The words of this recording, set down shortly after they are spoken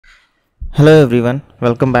Hello everyone,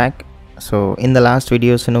 welcome back. So in the last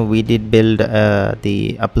videos, we did build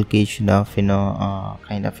the application of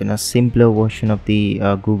kind of simpler version of the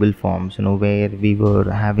Google Forms, where we were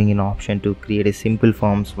having an option to create a simple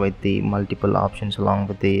forms with the multiple options along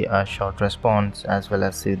with the short response as well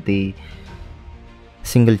as the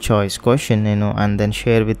single choice question, and then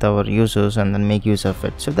share with our users and then make use of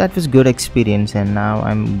it. So that was good experience, and now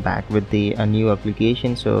I'm back with the new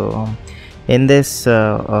application. So in this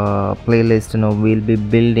playlist, we'll be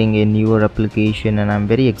building a newer application, and I'm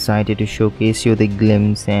very excited to showcase you the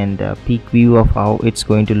glimpse and peek view of how it's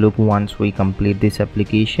going to look once we complete this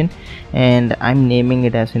application. And I'm naming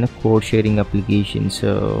it as code sharing application.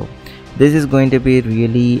 So this is going to be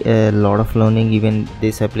really a lot of learning even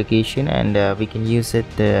this application, and we can use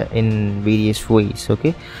it in various ways.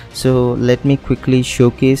 Okay, so let me quickly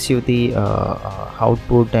showcase you the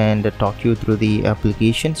output and talk you through the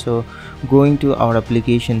application. So going to our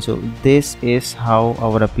application, so this is how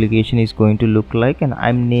our application is going to look like, and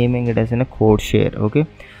I'm naming it as a code share. Okay,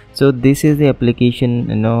 so this is the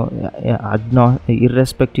application,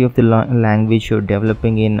 irrespective of the language you're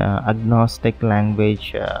developing in, agnostic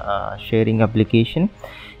language sharing application.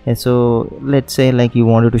 And so let's say like you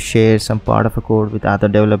wanted to share some part of a code with other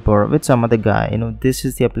developer, with some other guy, this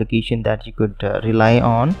is the application that you could rely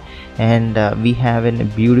on. And we have a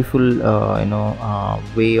beautiful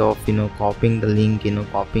way of copying the link,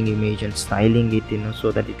 copying image and styling it,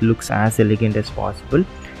 so that it looks as elegant as possible.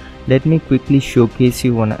 Let me quickly showcase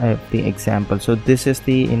you one of the example. So this is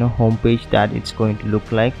the home page that it's going to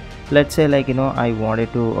look like. Let's say like I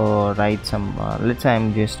wanted to write some let's say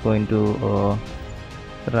I'm just going to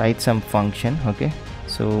write some function. Okay,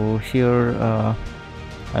 so here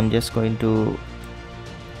I'm just going to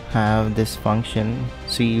have this function.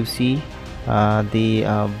 So you see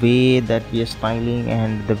the way that we are styling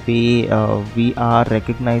and the way we are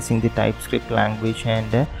recognizing the TypeScript language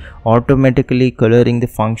and automatically coloring the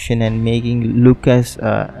function and making look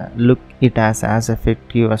it as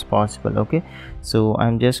effective as possible. Okay, so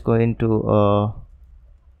I'm just going to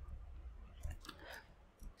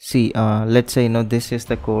see let's say this is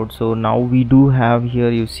the code. So now we do have here,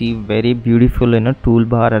 you see, very beautiful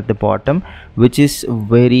toolbar at the bottom, which is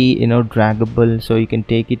very draggable, so you can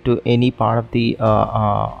take it to any part of the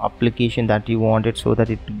application that you want it, so that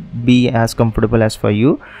it be as comfortable as for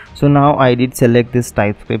you. So now I did select this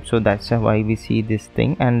TypeScript, so that's why we see this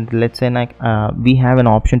thing. And let's say like we have an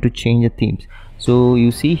option to change the themes. So you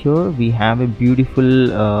see here we have a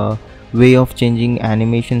beautiful way of changing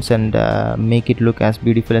animations and make it look as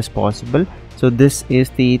beautiful as possible. So this is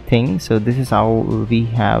the thing. So this is how we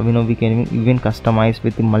have we can even customize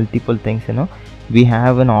with the multiple things. We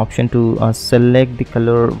have an option to select the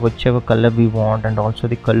color, whichever color we want, and also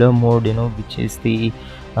the color mode, which is the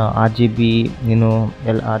RGB,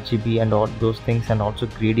 LRGB and all those things, and also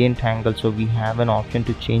gradient angle. So we have an option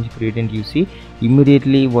to change gradient. You see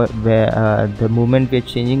immediately where the moment we're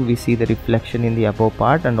changing, we see the reflection in the above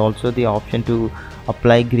part, and also the option to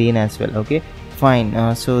apply green as well. Okay,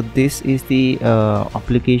 fine. So this is the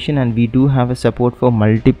application, and we do have a support for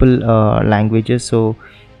multiple languages. So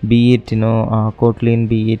be it Kotlin,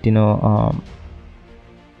 be it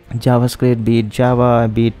JavaScript, be it Java,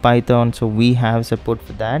 be it Python. So we have support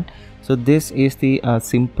for that. So this is the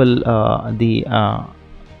simple the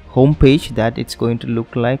home page that it's going to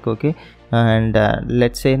look like. Okay, and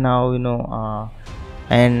let's say now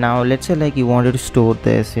and now let's say like you wanted to store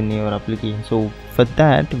this in your application. So for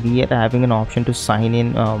that we are having an option to sign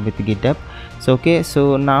in with GitHub. So okay,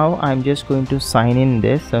 so now I'm just going to sign in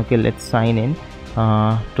this. Okay, let's sign in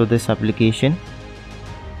to this application.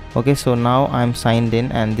 Okay, so now I'm signed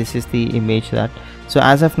in, and this is the image that, so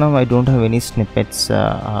as of now I don't have any snippets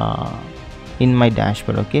in my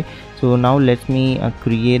dashboard. Okay, so now let me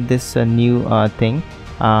create this new thing,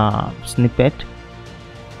 snippet,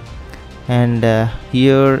 and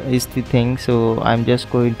here is the thing. So I'm just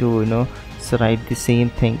going to write the same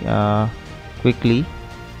thing quickly.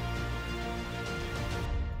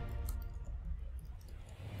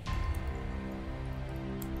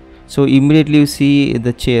 So immediately you see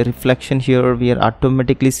the chair reflection here. We are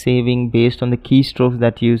automatically saving based on the keystrokes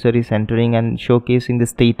that user is entering and showcasing the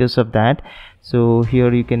status of that. So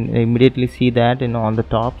here you can immediately see that on the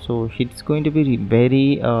top. So it's going to be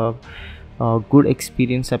very good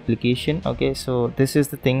experience application. Okay, so this is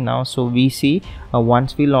the thing now. So we see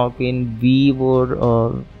once we log in,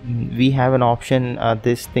 we have an option,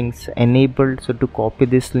 this things enabled, so to copy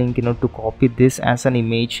this link, to copy this as an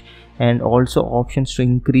image, and also options to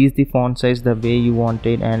increase the font size the way you want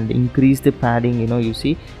it and increase the padding. You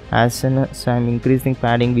see as I'm increasing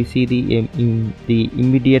padding, we see the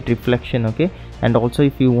immediate reflection. Okay, and also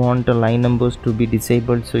if you want the line numbers to be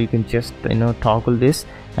disabled, so you can just toggle this.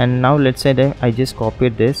 And now let's say that I just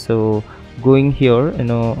copied this, so going here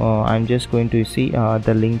I'm just going to see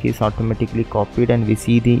the link is automatically copied, and we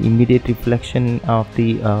see the immediate reflection of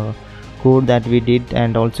the code that we did.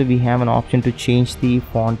 And also we have an option to change the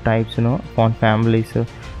font types, font family, so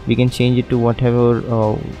we can change it to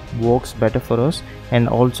whatever works better for us. And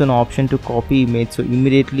also an option to copy image, so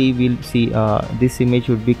immediately we'll see this image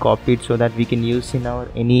would be copied, so that we can use in our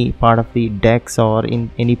any part of the decks or in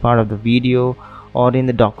any part of the video or in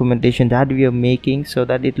the documentation that we are making, so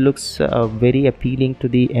that it looks very appealing to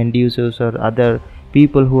the end users or other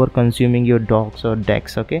people who are consuming your docs or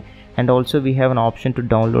decks. Okay, and also we have an option to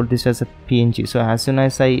download this as a PNG. So as soon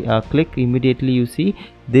as I click, immediately you see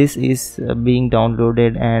this is being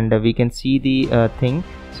downloaded, and we can see the thing.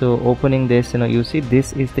 So opening this, you see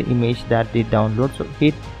this is the image that they download. So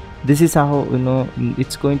this is how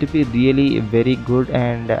it's going to be really a very good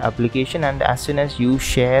and application. And as soon as you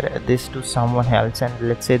share this to someone else, and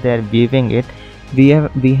let's say they're viewing it, we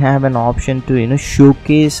have an option to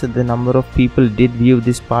showcase the number of people did view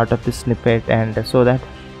this part of the snippet, and so that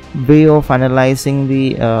way of analyzing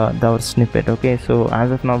the our snippet. Okay, so as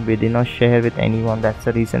of now we did not share with anyone, that's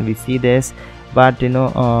the reason we see this. But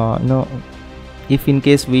if in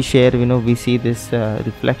case we share, we see this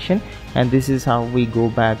reflection, and this is how we go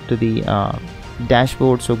back to the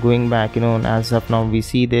dashboard. So going back, as of now we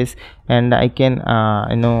see this, and I can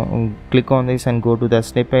click on this and go to the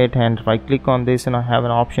snippet, and if I click on this, I have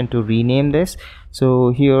an option to rename this. So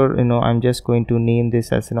here I'm just going to name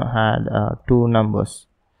this as had 2 numbers.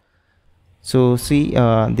 So see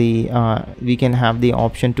we can have the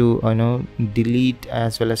option to delete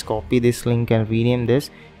as well as copy this link and rename this,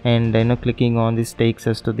 and clicking on this takes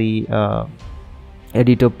us to the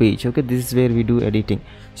editor page. Okay, this is where we do editing.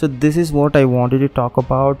 So this is what I wanted to talk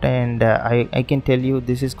about, and I can tell you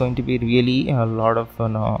this is going to be really a lot of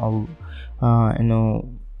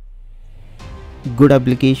good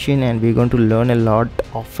application, and we're going to learn a lot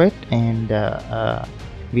of it, and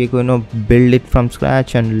we're going to build it from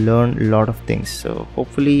scratch and learn a lot of things. So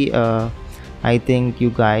hopefully I think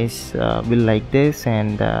you guys will like this,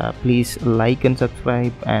 and please like and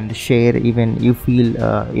subscribe and share even you feel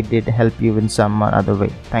it did help you in some other way.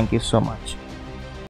 Thank you so much.